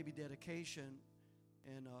baby dedication.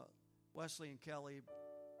 And Wesley and Kelly,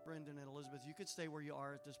 Brendan and Elizabeth, you could stay where you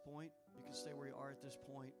are at this point. You can stay where you are at this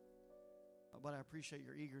point. But I appreciate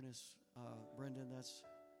your eagerness, Brendan.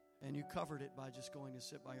 And you covered it by just going to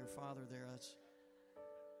sit by your father there.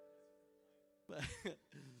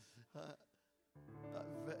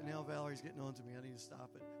 Now Valerie's getting on to me. I need to stop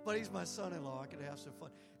it. But he's my son-in-law. I could have some fun.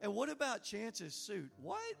 And what about Chance's suit?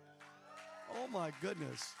 What? Oh, my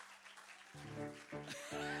goodness.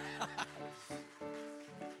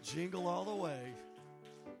 Jingle all the way.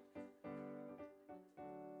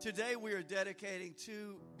 Today we are dedicating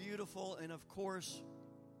two beautiful and, of course,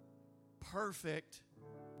 perfect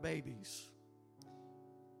babies.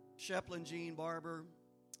 Sheplin Jean Barber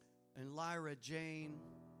and Lyra Jane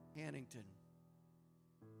Hannington.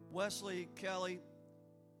 Wesley Kelly,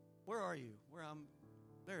 where are you?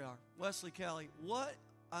 There you are. Wesley Kelly, what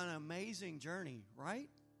an amazing journey, right?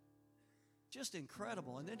 Just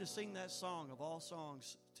incredible. And then to sing that song of all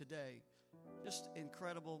songs today, just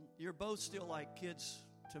incredible. You're both still like kids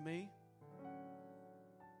to me.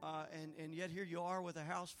 And yet here you are with a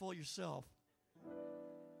house full yourself.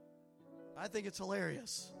 I think it's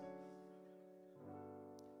hilarious.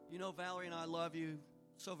 You know, Valerie and I love you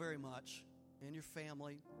so very much, and your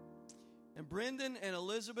family. And Brendan and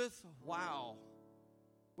Elizabeth, wow.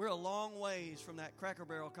 We're a long ways from that Cracker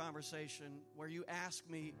Barrel conversation where you asked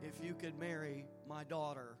me if you could marry my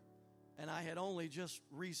daughter. And I had only just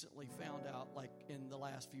recently found out, like in the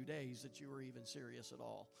last few days, that you were even serious at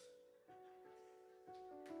all.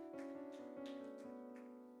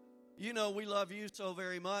 You know, we love you so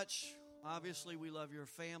very much. Obviously, we love your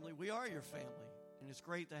family. We are your family. And it's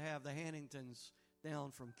great to have the Hanningtons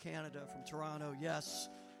down from Canada, from Toronto, yes.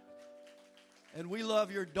 And we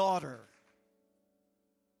love your daughter.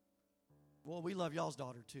 Well, we love y'all's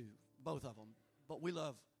daughter too, both of them. But we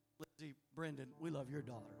love Lizzie, Brendan, we love your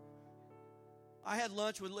daughter. I had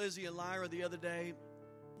lunch with Lizzie and Lyra the other day.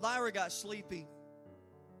 Lyra got sleepy.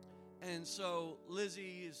 And so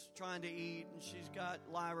Lizzie is trying to eat, and she's got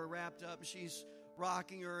Lyra wrapped up, and she's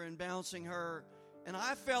rocking her and bouncing her. And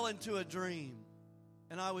I fell into a dream,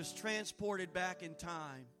 and I was transported back in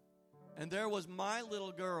time. And there was my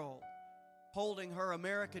little girl holding her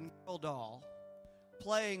American Girl doll,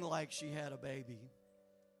 playing like she had a baby.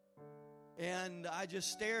 And I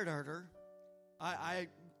just stared at her. I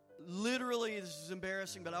literally, this is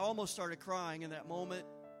embarrassing, but I almost started crying in that moment.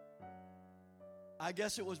 I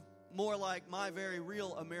guess it was more like my very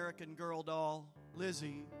real American Girl doll,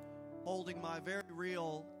 Lizzie, holding my very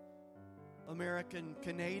real American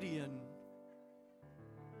Canadian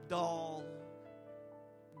doll,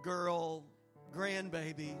 girl,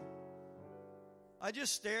 grandbaby. I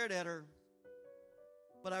just stared at her,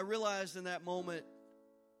 but I realized in that moment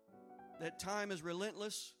that time is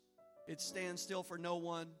relentless. It stands still for no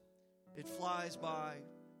one. It flies by.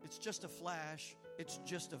 It's just a flash. It's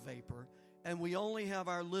just a vapor. And we only have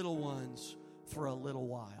our little ones for a little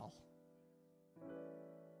while.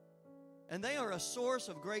 And they are a source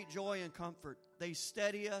of great joy and comfort. They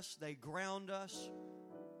steady us. They ground us.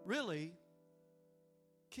 Really,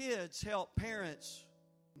 kids help parents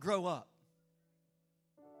grow up.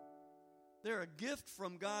 They're a gift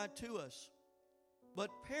from God to us. But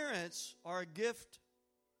parents are a gift,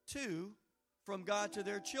 too, from God to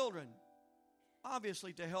their children.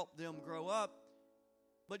 Obviously, to help them grow up.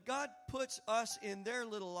 But God puts us in their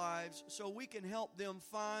little lives so we can help them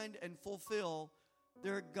find and fulfill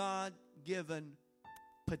their God-given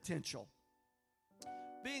potential.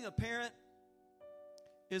 Being a parent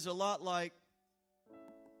is a lot like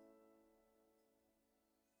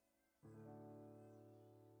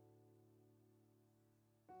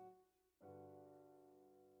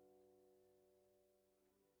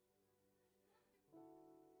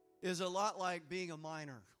being a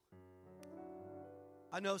miner.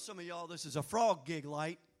 I know some of y'all, this is a frog gig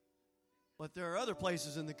light, but there are other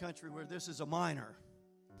places in the country where this is a miner.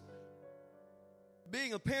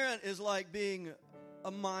 Being a parent is like being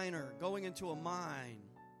a miner, going into a mine.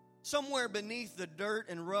 Somewhere beneath the dirt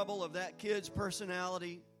and rubble of that kid's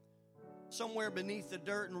personality, somewhere beneath the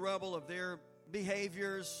dirt and rubble of their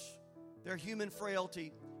behaviors, their human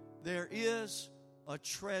frailty, there is a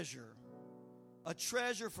treasure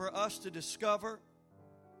for us to discover.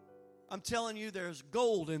 I'm telling you, there's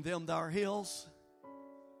gold in them thar hills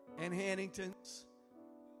and Hanningtons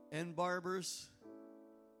and Barbers.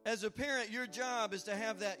 As a parent, your job is to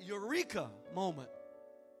have that eureka moment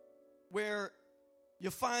where you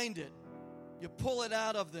find it, you pull it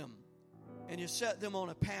out of them, and you set them on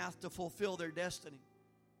a path to fulfill their destiny.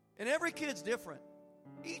 And every kid's different.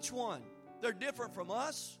 Each one. They're different from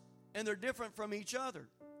us, and they're different from each other.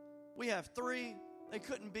 We have 3 They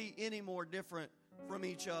couldn't be any more different from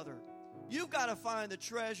each other. You've got to find the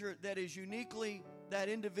treasure that is uniquely that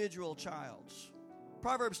individual child's.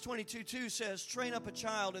 Proverbs 22:2 says, train up a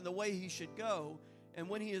child in the way he should go, and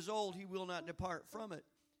when he is old, he will not depart from it.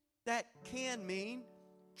 That can mean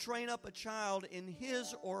train up a child in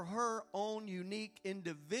his or her own unique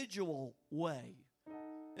individual way.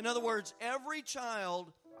 In other words, every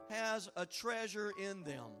child has a treasure in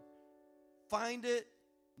them. Find it,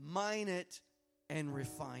 mine it, and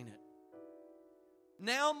refine it.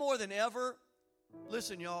 Now more than ever,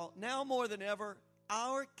 listen y'all, now more than ever,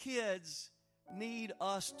 our kids need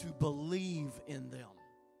us to believe in them.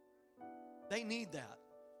 They need that.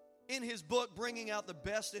 In his book, Bringing Out the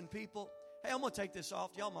Best in People, hey, I'm going to take this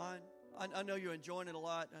off. Do y'all mind? I know you're enjoying it a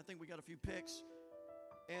lot. I think we got a few pics.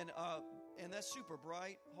 And that's super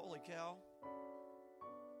bright. Holy cow.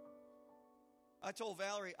 I told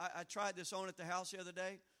Valerie, I tried this on at the house the other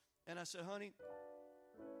day, and I said, honey,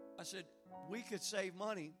 I said, we could save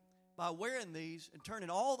money by wearing these and turning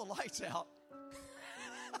all the lights out.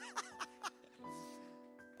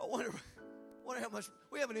 I wonder how much,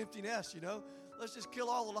 we have an empty nest, you know. Let's just kill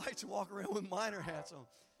all the lights and walk around with miner hats on.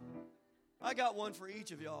 I got one for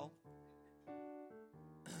each of y'all.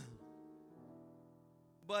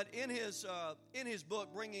 But in his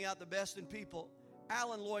book, Bringing Out the Best in People,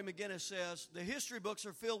 Alan Lloyd McGinnis says, the history books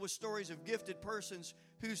are filled with stories of gifted persons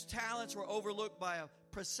whose talents were overlooked by a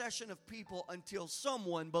procession of people until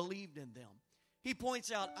someone believed in them. He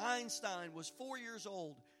points out Einstein was 4 years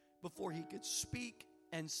old before he could speak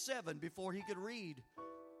and 7 before he could read.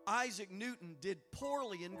 Isaac Newton did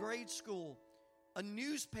poorly in grade school. A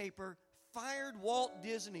newspaper fired Walt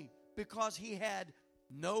Disney because he had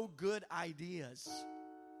no good ideas.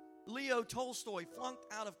 Leo Tolstoy flunked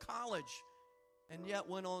out of college and yet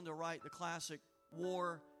went on to write the classic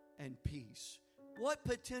War and Peace. What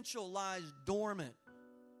potential lies dormant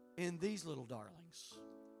in these little darlings?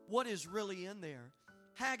 What is really in there?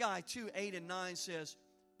 Haggai 2:8-9 says,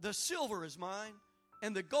 the silver is mine,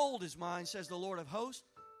 and the gold is mine, says the Lord of hosts.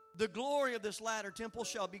 The glory of this latter temple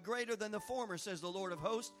shall be greater than the former, says the Lord of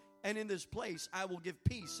hosts, and in this place I will give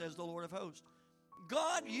peace, says the Lord of hosts.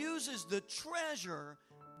 God uses the treasure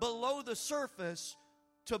below the surface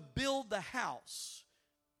to build the house,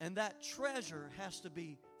 and that treasure has to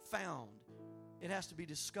be found. It has to be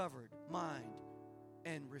discovered, mined,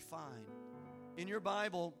 and refined. In your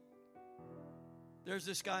Bible, there's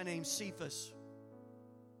this guy named Cephas.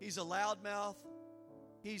 He's a loudmouth.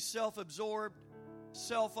 He's self-absorbed,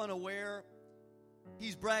 self-unaware.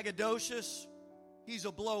 He's braggadocious. He's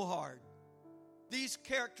a blowhard. These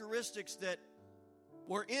characteristics that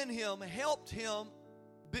were in him helped him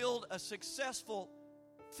build a successful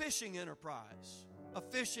fishing enterprise, a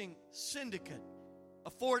fishing syndicate,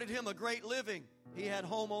 afforded him a great living. He had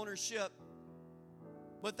home ownership.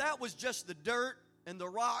 But that was just the dirt and the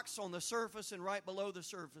rocks on the surface and right below the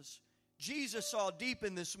surface. Jesus saw deep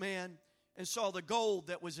in this man and saw the gold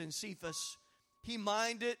that was in Cephas. He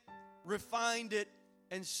mined it, refined it,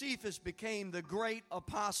 and Cephas became the great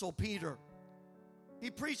apostle Peter. He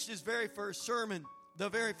preached his very first sermon, the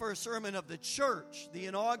very first sermon of the church, the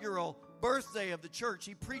inaugural birthday of the church.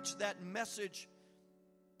 He preached that message.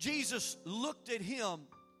 Jesus looked at him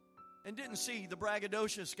and didn't see the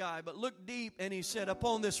braggadocious guy, but looked deep and he said,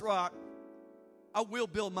 upon this rock, I will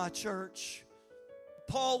build my church.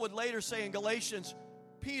 Paul would later say in Galatians,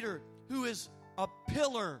 Peter, who is a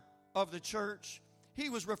pillar of the church, he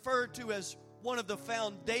was referred to as one of the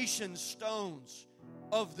foundation stones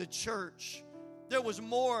of the church. There was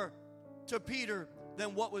more to Peter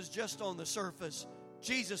than what was just on the surface.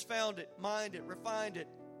 Jesus found it, mined it, refined it,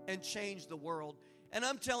 and changed the world. And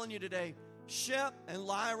I'm telling you today, Shep and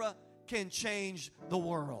Lyra can change the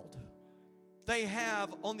world. They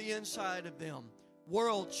have on the inside of them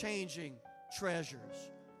world-changing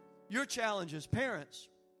treasures. Your challenge as parents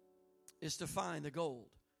is to find the gold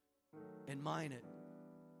and mine it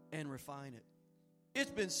and refine it.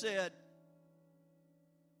 It's been said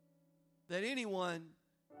that anyone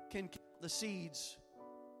can count the seeds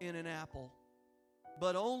in an apple,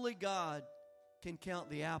 but only God can count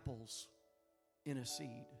the apples in a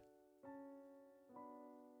seed.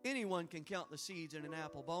 Anyone can count the seeds in an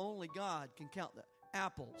apple, but only God can count the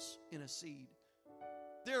apples in a seed.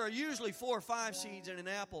 There are usually 4 or 5 seeds in an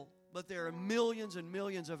apple, but there are millions and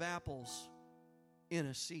millions of apples in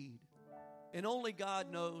a seed. And only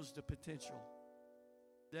God knows the potential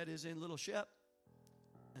that is in little Shep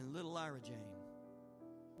and little Lyra Jane,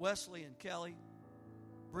 Wesley and Kelly,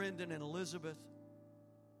 Brendan and Elizabeth.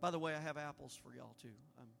 By the way, I have apples for y'all too.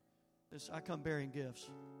 I come bearing gifts.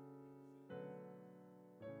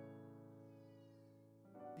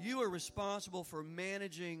 You are responsible for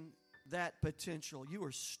managing that potential. You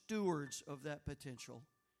are stewards of that potential.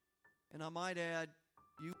 And I might add,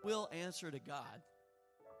 you will answer to God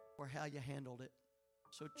for how you handled it.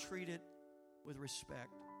 So treat it with respect.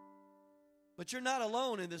 But you're not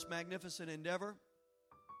alone in this magnificent endeavor.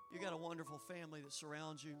 You got a wonderful family that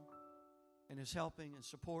surrounds you and is helping and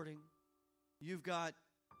supporting. You've got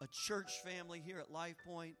a church family here at Life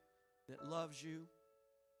Point that loves you.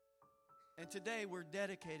 And today we're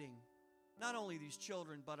dedicating not only these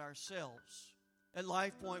children but ourselves. At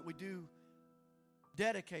Life Point we do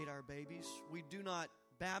dedicate our babies. We do not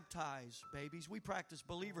baptize babies. We practice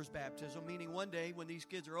believer's baptism, meaning one day when these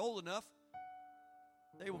kids are old enough,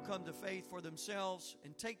 they will come to faith for themselves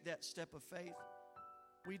and take that step of faith.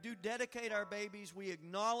 We do dedicate our babies. We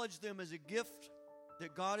acknowledge them as a gift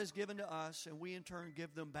that God has given to us, and we in turn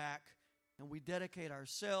give them back. And we dedicate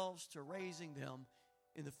ourselves to raising them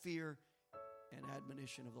in the fear and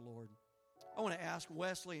admonition of the Lord. I want to ask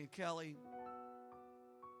Wesley and Kelly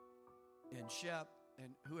and Shep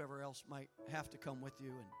and whoever else might have to come with you,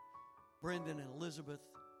 and Brendan and Elizabeth,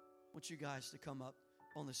 I want you guys to come up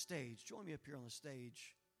on the stage. Join me up here on the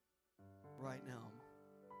stage right now.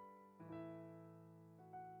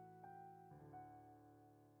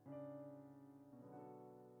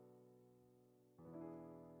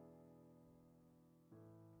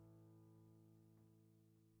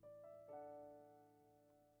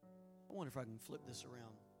 I wonder if I can flip this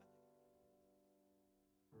around.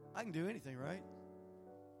 I can do anything, right?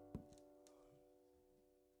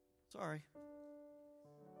 Sorry.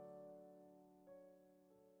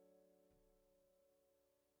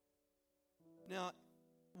 Now,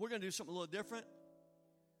 we're going to do something a little different.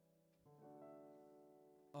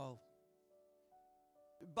 Oh.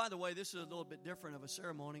 By the way, this is a little bit different of a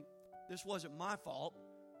ceremony. This wasn't my fault.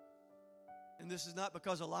 And this is not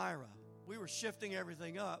because of Lyra. We were shifting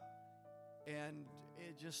everything up. And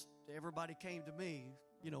it just, everybody came to me.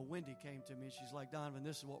 You know, Wendy came to me. She's like, Donovan,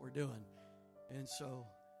 this is what we're doing. And so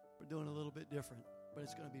we're doing a little bit different. But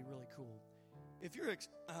it's going to be really cool. If you're,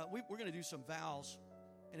 we're going to do some vows.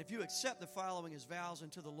 And if you accept the following as vows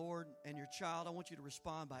unto the Lord and your child, I want you to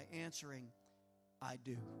respond by answering, I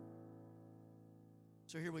do.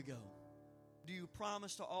 So here we go. Do you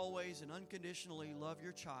promise to always and unconditionally love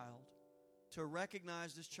your child, to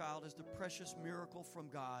recognize this child as the precious miracle from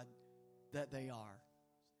God that they are?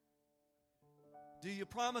 Do you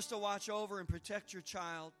promise to watch over and protect your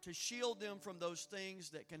child, to shield them from those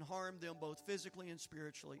things that can harm them both physically and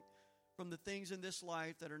spiritually, from the things in this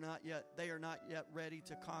life that they are not yet ready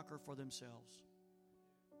to conquer for themselves?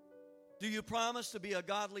 Do you promise to be a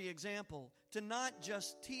godly example, to not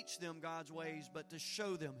just teach them God's ways, but to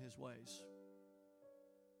show them His ways?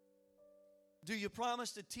 Do you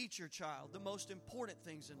promise to teach your child the most important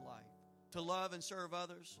things in life, to love and serve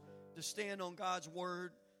others, to stand on God's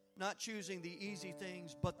word, not choosing the easy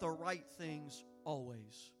things, but the right things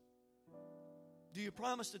always? Do you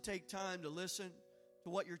promise to take time to listen to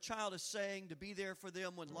what your child is saying, to be there for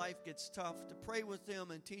them when life gets tough, to pray with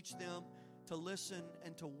them and teach them to listen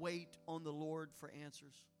and to wait on the Lord for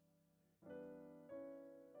answers?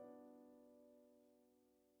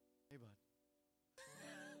 Hey, bud.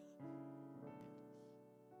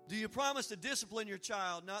 Do you promise to discipline your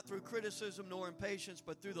child, not through criticism nor impatience,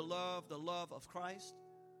 but through the love of Christ?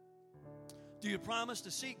 Do you promise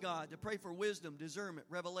to seek God, to pray for wisdom, discernment,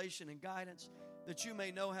 revelation, and guidance, that you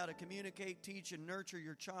may know how to communicate, teach, and nurture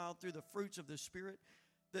your child through the fruits of the Spirit,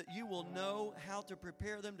 that you will know how to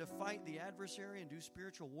prepare them to fight the adversary and do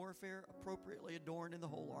spiritual warfare appropriately adorned in the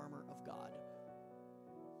whole armor of God?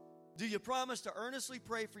 Do you promise to earnestly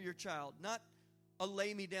pray for your child, not a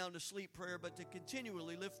lay-me-down-to-sleep prayer, but to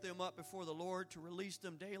continually lift them up before the Lord, to release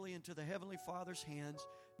them daily into the Heavenly Father's hands,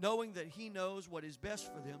 knowing that He knows what is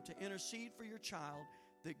best for them, to intercede for your child,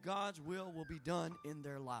 that God's will be done in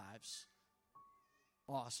their lives?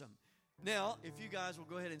 Awesome. Now, if you guys will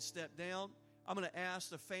go ahead and step down, I'm going to ask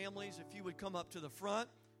the families if you would come up to the front.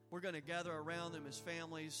 We're going to gather around them as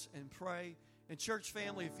families and pray. And church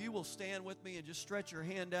family, if you will stand with me and just stretch your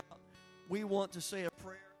hand out, we want to say a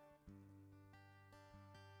prayer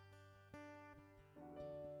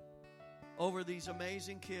over these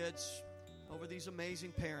amazing kids, over these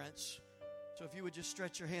amazing parents. So if you would just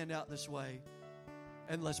stretch your hand out this way,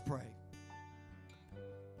 and let's pray.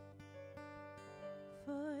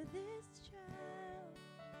 For this child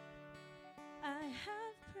I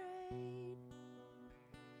have prayed,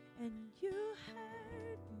 and you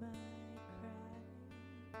heard my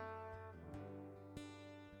cry.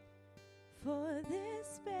 For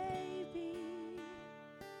this baby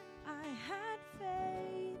I had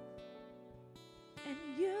faith, and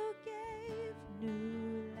you gave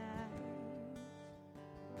new life.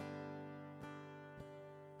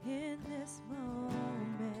 in this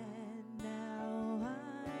moment. Now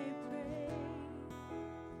I pray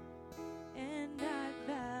and I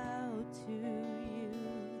vow to you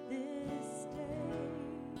this day.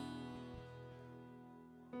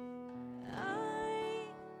 I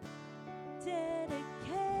dedicate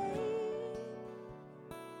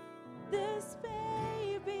this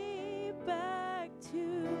baby back to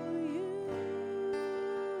you,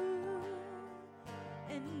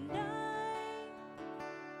 and I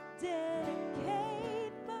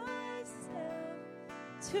dedicate myself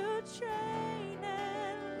to train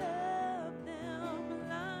and love them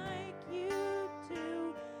like you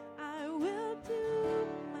do. I will do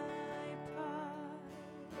my part.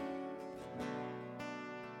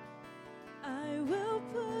 I will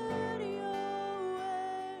put your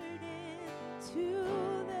word into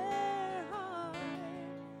their heart,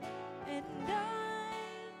 and I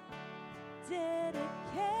dedicate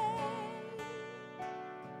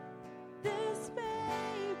this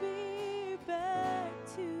baby back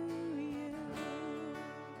to you.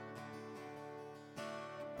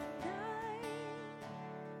 And I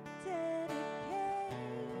dedicate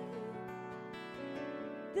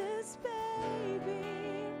this baby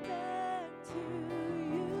back to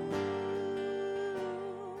you.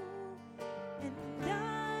 And I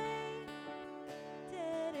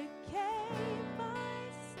dedicate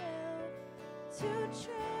myself to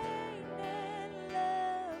train